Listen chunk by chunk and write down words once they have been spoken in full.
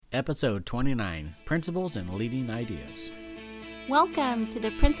Episode 29, Principles and Leading Ideas. Welcome to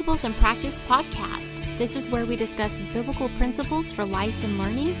the Principles and Practice podcast. This is where we discuss biblical principles for life and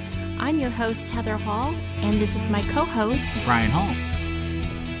learning. I'm your host, Heather Hall, and this is my co-host, Brian Hall.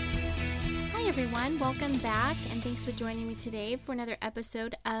 Hi, everyone. Welcome back, and thanks for joining me today for another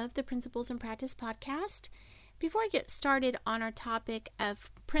episode of the Principles and Practice podcast. Before I get started on our topic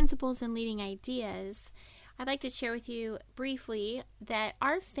of principles and leading ideas, I'd like to share with you briefly that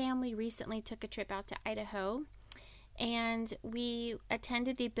our family recently took a trip out to Idaho, and we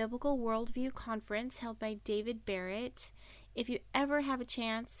attended the Biblical Worldview Conference held by David Barrett. If you ever have a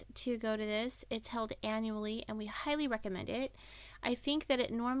chance to go to this, it's held annually, and we highly recommend it. I think that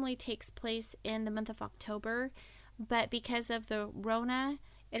it normally takes place in the month of October, but because of the Rona,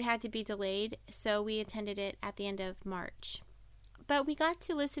 it had to be delayed, so we attended it at the end of March. But we got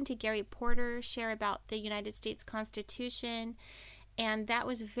to listen to Gary Porter share about the United States Constitution, and that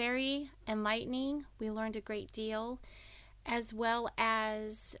was very enlightening. We learned a great deal, as well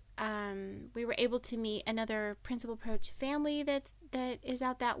as we were able to meet another Principal Approach family that is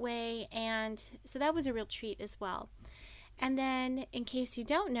out that way, and so that was a real treat as well. And then, in case you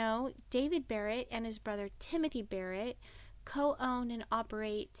don't know, David Barrett and his brother Timothy Barrett co-own and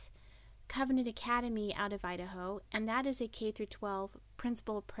operate Covenant Academy out of Idaho, and that is a K-12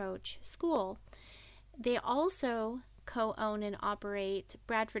 Principal Approach school. They also co-own and operate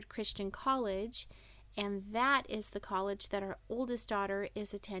Bradford Christian College, and that is the college that our oldest daughter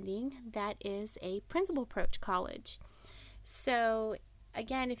is attending. That is a Principal Approach college. So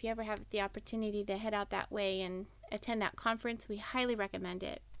again, if you ever have the opportunity to head out that way and attend that conference, we highly recommend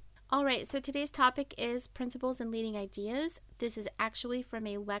it. All right, so today's topic is Principles and Leading Ideas. This is actually from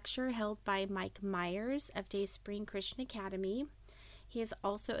a lecture held by Mike Myers of Dayspring Christian Academy. He is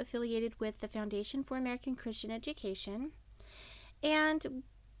also affiliated with the Foundation for American Christian Education. And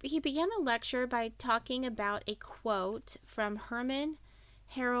he began the lecture by talking about a quote from Herman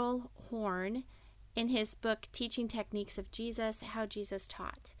Harold Horn in his book, Teaching Techniques of Jesus, How Jesus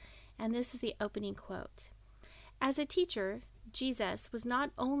Taught. And this is the opening quote. As a teacher, Jesus was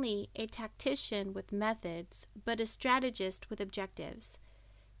not only a tactician with methods, but a strategist with objectives.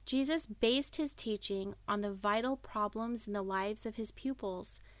 Jesus based his teaching on the vital problems in the lives of his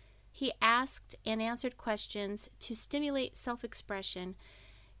pupils. He asked and answered questions to stimulate self-expression,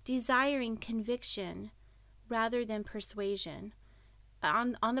 desiring conviction rather than persuasion.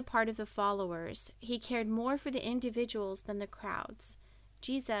 On the part of the followers, he cared more for the individuals than the crowds.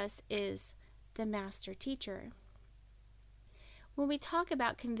 Jesus is the master teacher. When we talk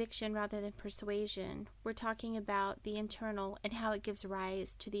about conviction rather than persuasion, we're talking about the internal and how it gives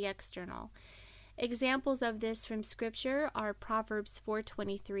rise to the external. Examples of this from Scripture are Proverbs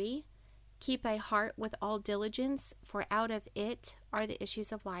 4:23, keep thy heart with all diligence, for out of it are the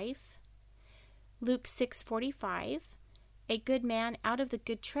issues of life. Luke 6:45, a good man out of the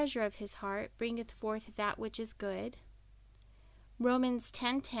good treasure of his heart bringeth forth that which is good. Romans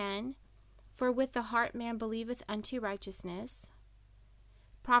 10:10, for with the heart man believeth unto righteousness.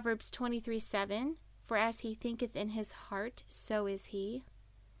 Proverbs 23:7, for as he thinketh in his heart, so is he.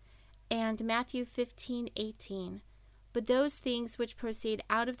 And Matthew 15:18, but those things which proceed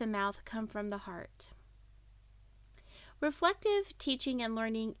out of the mouth come from the heart. Reflective teaching and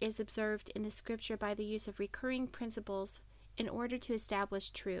learning is observed in the Scripture by the use of recurring principles in order to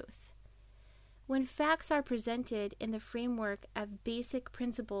establish truth. When facts are presented in the framework of basic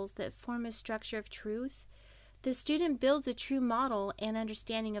principles that form a structure of truth, the student builds a true model and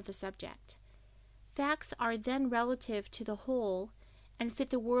understanding of the subject. Facts are then relative to the whole and fit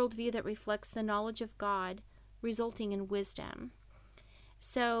the worldview that reflects the knowledge of God, resulting in wisdom.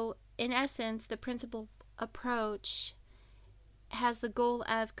 So, in essence, the principal approach has the goal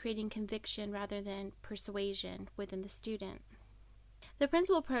of creating conviction rather than persuasion within the student. The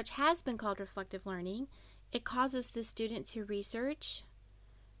principal approach has been called reflective learning. It causes the student to research,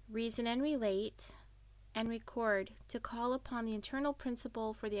 reason and relate, and record to call upon the internal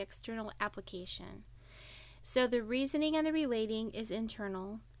principle for the external application. So the reasoning and the relating is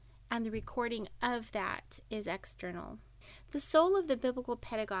internal, and the recording of that is external. The soul of the biblical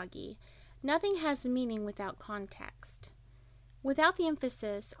pedagogy, nothing has meaning without context. Without the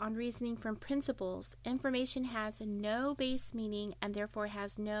emphasis on reasoning from principles, information has no base meaning and therefore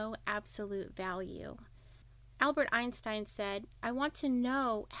has no absolute value. Albert Einstein said, I want to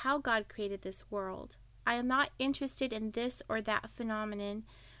know how God created this world. I am not interested in this or that phenomenon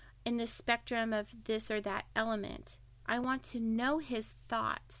in the spectrum of this or that element. I want to know his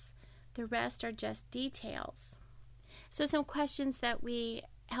thoughts. The rest are just details. So some questions that we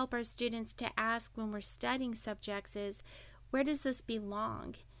help our students to ask when we're studying subjects is, where does this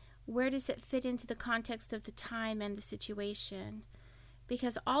belong? Where does it fit into the context of the time and the situation?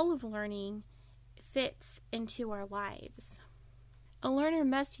 Because all of learning fits into our lives. A learner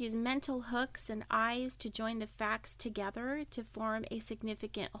must use mental hooks and eyes to join the facts together to form a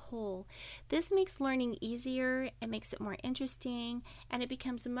significant whole. This makes learning easier, it makes it more interesting, and it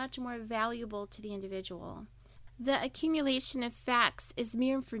becomes much more valuable to the individual. The accumulation of facts is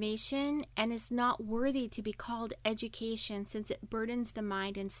mere information and is not worthy to be called education, since it burdens the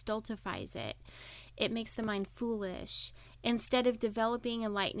mind and stultifies it. It makes the mind foolish instead of developing,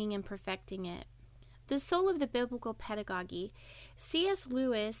 enlightening, and perfecting it. The soul of the biblical pedagogy. C.S.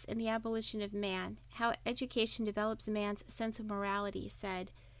 Lewis, in The Abolition of Man, How Education Develops Man's Sense of Morality, said,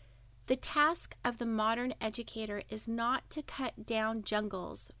 "The task of the modern educator is not to cut down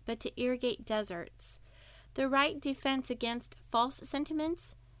jungles, but to irrigate deserts. The right defense against false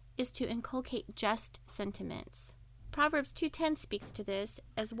sentiments is to inculcate just sentiments." Proverbs 2:10 speaks to this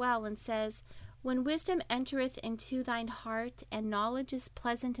as well and says, "When wisdom entereth into thine heart, and knowledge is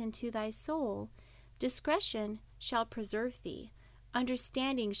pleasant unto thy soul, discretion shall preserve thee,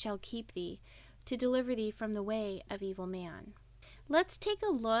 understanding shall keep thee, to deliver thee from the way of evil man." Let's take a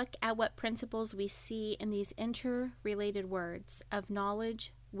look at what principles we see in these interrelated words of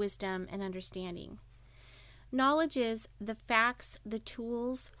knowledge, wisdom, and understanding. Knowledge is the facts, the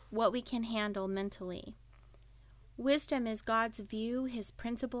tools, what we can handle mentally. Wisdom is God's view, His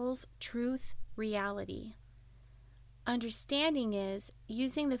principles, truth, reality. Understanding is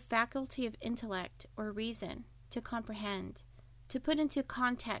using the faculty of intellect or reason to comprehend, to put into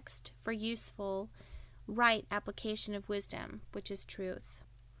context for useful, right application of wisdom, which is truth.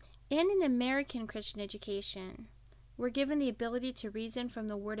 In an American Christian education, we're given the ability to reason from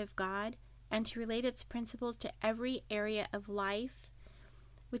the Word of God and to relate its principles to every area of life,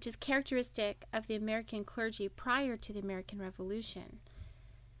 which is characteristic of the American clergy prior to the American Revolution.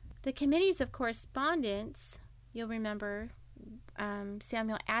 The committees of correspondence, you'll remember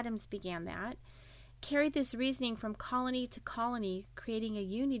Samuel Adams began that, carried this reasoning from colony to colony, creating a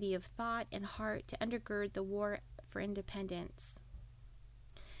unity of thought and heart to undergird the war for independence.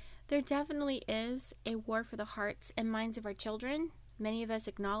 There definitely is a war for the hearts and minds of our children. Many of us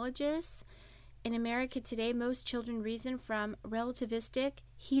acknowledge this. In America today, most children reason from relativistic,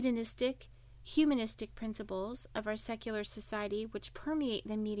 hedonistic, humanistic principles of our secular society, which permeate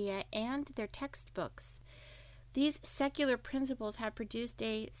the media and their textbooks. These secular principles have produced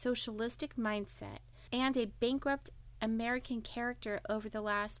a socialistic mindset and a bankrupt American character over the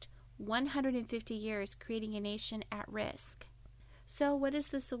last 150 years, creating a nation at risk. So what is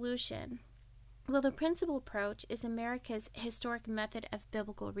the solution? Well, the principle approach is America's historic method of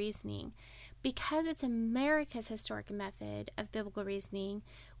biblical reasoning. Because it's America's historic method of biblical reasoning,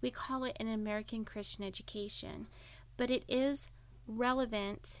 we call it an American Christian education. But it is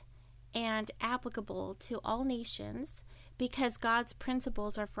relevant and applicable to all nations because God's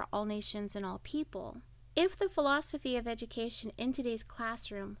principles are for all nations and all people. If the philosophy of education in today's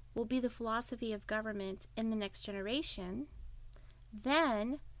classroom will be the philosophy of government in the next generation,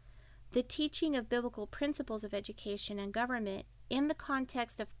 then the teaching of biblical principles of education and government in the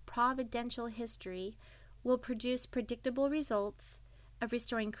context of providential history will produce predictable results of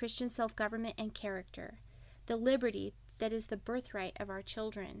restoring Christian self-government and character, the liberty that is the birthright of our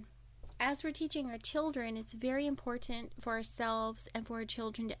children. As we're teaching our children, it's very important for ourselves and for our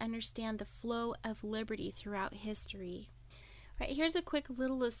children to understand the flow of liberty throughout history. Right, here's a quick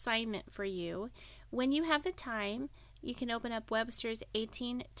little assignment for you. When you have the time, you can open up Webster's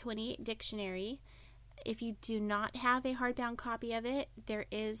 1828 dictionary. If you do not have a hardbound copy of it, there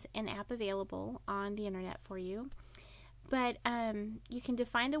is an app available on the internet for you. But you can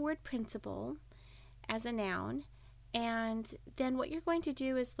define the word principle as a noun. And then what you're going to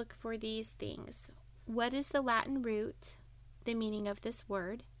do is look for these things. What is the Latin root, the meaning of this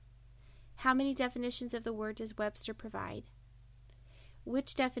word? How many definitions of the word does Webster provide?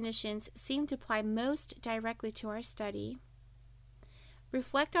 Which definitions seem to apply most directly to our study?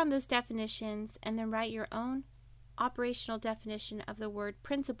 Reflect on those definitions and then write your own operational definition of the word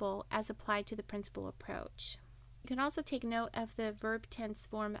principle as applied to the principle approach. You can also take note of the verb tense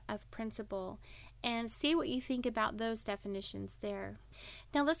form of principle and see what you think about those definitions there.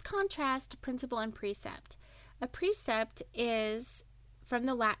 Now let's contrast principle and precept. A precept is from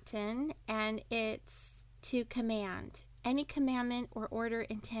the Latin and it's to command. Any commandment or order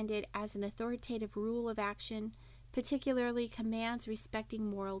intended as an authoritative rule of action, particularly commands respecting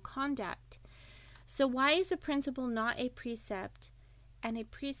moral conduct. So why is a principle not a precept and a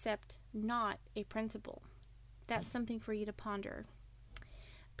precept not a principle? That's something for you to ponder.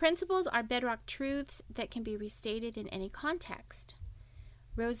 Principles are bedrock truths that can be restated in any context.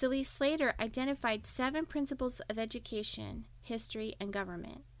 Rosalie Slater identified 7 principles of education, history, and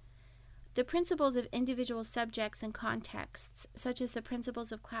government. The principles of individual subjects and contexts, such as the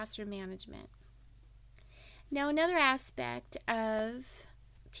principles of classroom management. Now, another aspect of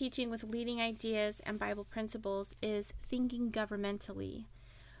teaching with leading ideas and Bible principles is thinking governmentally.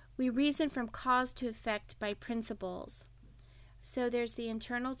 We reason from cause to effect by principles. So there's the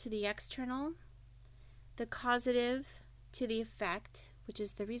internal to the external, the causative to the effect, which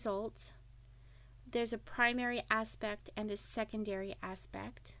is the result. There's a primary aspect and a secondary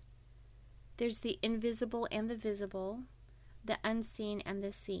aspect. There's the invisible and the visible, the unseen and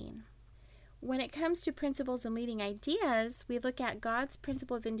the seen. When it comes to principles and leading ideas, we look at God's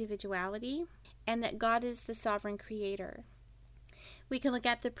principle of individuality and that God is the sovereign creator. We can look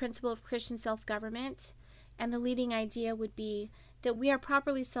at the principle of Christian self-government, and the leading idea would be that we are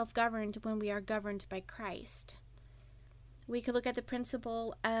properly self-governed when we are governed by Christ. We could look at the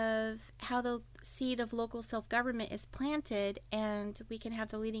principle of how the seed of local self-government is planted, and we can have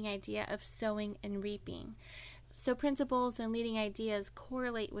the leading idea of sowing and reaping. So principles and leading ideas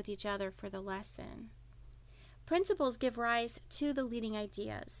correlate with each other for the lesson. Principles give rise to the leading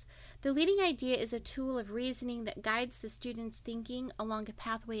ideas. The leading idea is a tool of reasoning that guides the student's thinking along a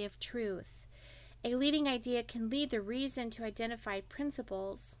pathway of truth. A leading idea can lead the reason to identify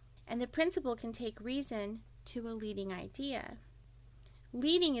principles, and the principle can take reason to a leading idea.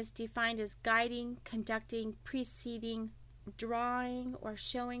 Leading is defined as guiding, conducting, preceding, drawing, or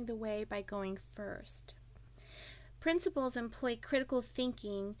showing the way by going first. Principles employ critical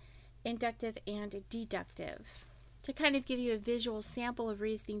thinking, inductive and deductive. To kind of give you a visual sample of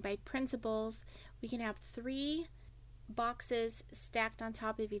reasoning by principles, we can have 3 boxes stacked on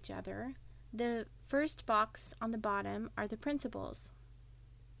top of each other. The first box on the bottom are the principles.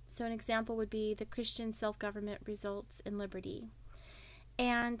 So an example would be the Christian self-government results in liberty.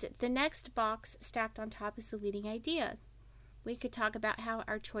 And the next box stacked on top is the leading idea. We could talk about how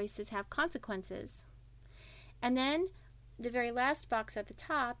our choices have consequences. And then the very last box at the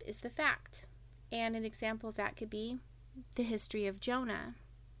top is the fact. And an example of that could be the history of Jonah.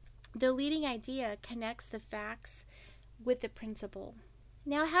 The leading idea connects the facts with the principle.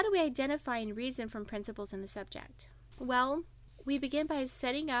 Now, how do we identify and reason from principles in the subject? Well, we begin by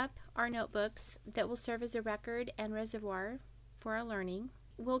setting up our notebooks that will serve as a record and reservoir for our learning.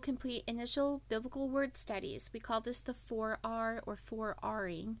 We'll complete initial biblical word studies. We call this the 4R or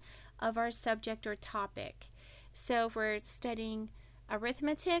 4Ring of our subject or topic. So if we're studying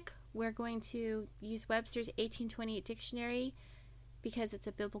arithmetic, we're going to use Webster's 1828 dictionary because it's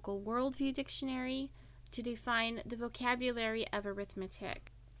a biblical worldview dictionary to define the vocabulary of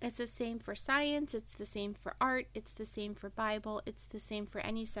arithmetic. It's the same for science, it's the same for art, it's the same for Bible, it's the same for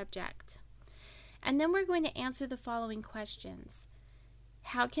any subject. And then we're going to answer the following questions.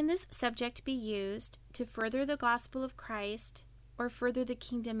 How can this subject be used to further the gospel of Christ or further the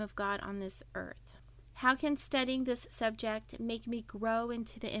kingdom of God on this earth? How can studying this subject make me grow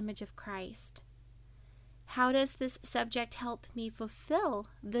into the image of Christ? How does this subject help me fulfill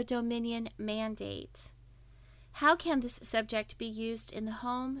the dominion mandate? How can this subject be used in the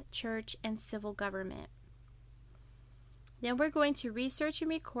home, church, and civil government? Then we're going to research and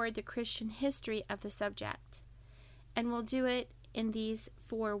record the Christian history of the subject. And we'll do it in these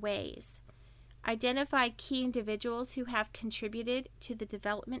 4 ways. Identify key individuals who have contributed to the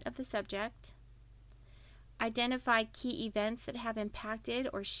development of the subject. Identify key events that have impacted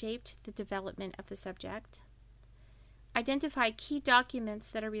or shaped the development of the subject. Identify key documents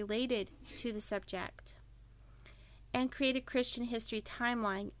that are related to the subject. And create a Christian history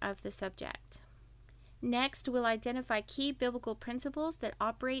timeline of the subject. Next, we'll identify key biblical principles that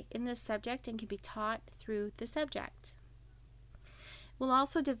operate in this subject and can be taught through the subject. We'll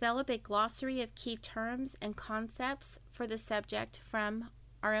also develop a glossary of key terms and concepts for the subject from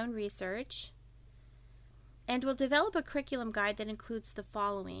our own research. And we'll develop a curriculum guide that includes the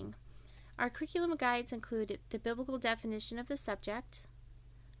following. Our curriculum guides include the biblical definition of the subject,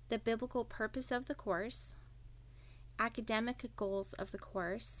 the biblical purpose of the course, academic goals of the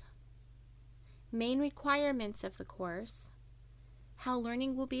course, main requirements of the course, how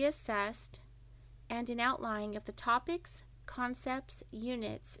learning will be assessed, and an outline of the topics, concepts,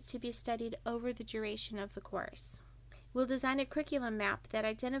 units to be studied over the duration of the course. We'll design a curriculum map that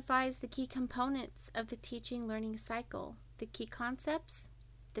identifies the key components of the teaching learning cycle, the key concepts,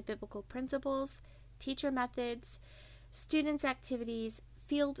 the biblical principles, teacher methods, students' activities,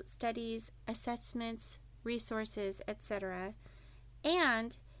 field studies, assessments, resources, etc.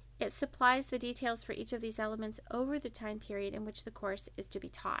 And it supplies the details for each of these elements over the time period in which the course is to be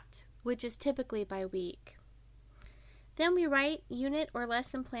taught, which is typically by week. Then we write unit or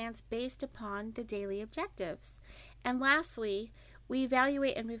lesson plans based upon the daily objectives. And lastly, we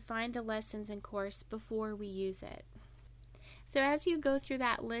evaluate and refine the lessons and course before we use it. So as you go through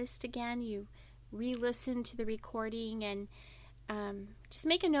that list again, you re-listen to the recording and just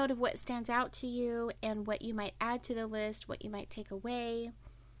make a note of what stands out to you and what you might add to the list, what you might take away.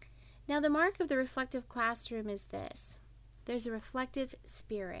 Now, the mark of the reflective classroom is this. There's a reflective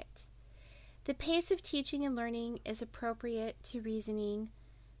spirit. The pace of teaching and learning is appropriate to reasoning.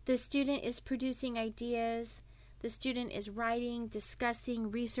 The student is producing ideas. The student is writing,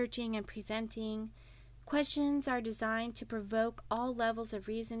 discussing, researching, and presenting. Questions are designed to provoke all levels of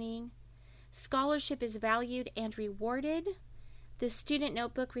reasoning. Scholarship is valued and rewarded. The student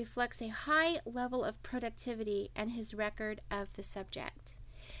notebook reflects a high level of productivity and his record of the subject.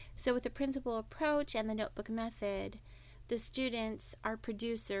 So with the principal approach and the notebook method, the students are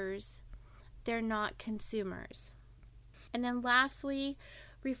producers. They're not consumers. And then lastly,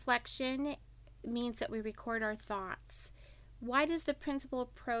 reflection means that we record our thoughts. Why does the principal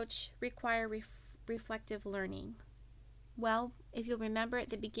approach require reflective learning? Well, if you'll remember at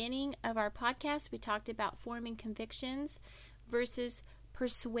the beginning of our podcast, we talked about forming convictions versus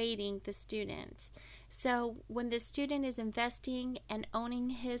persuading the student. So when the student is investing and owning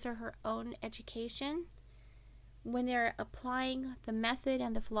his or her own education, when they're applying the method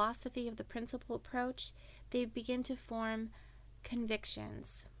and the philosophy of the principal approach, they begin to form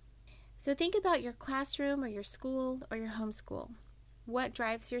convictions. So think about your classroom or your school or your homeschool. What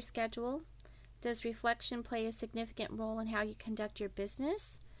drives your schedule? Does reflection play a significant role in how you conduct your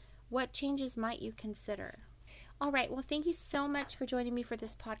business? What changes might you consider? All right, well, thank you so much for joining me for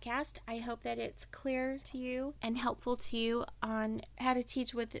this podcast. I hope that it's clear to you and helpful to you on how to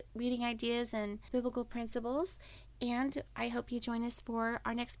teach with leading ideas and biblical principles. And I hope you join us for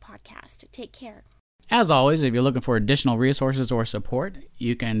our next podcast. Take care. As always, if you're looking for additional resources or support,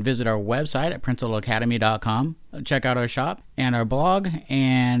 you can visit our website at principalacademy.com, check out our shop and our blog,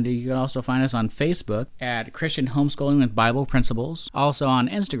 and you can also find us on Facebook at Christian Homeschooling with Bible Principles, also on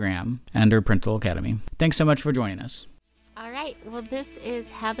Instagram under Principal Academy. Thanks so much for joining us. All right, well, this is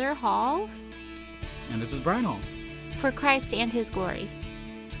Heather Hall. And this is Brian Hall. For Christ and His glory.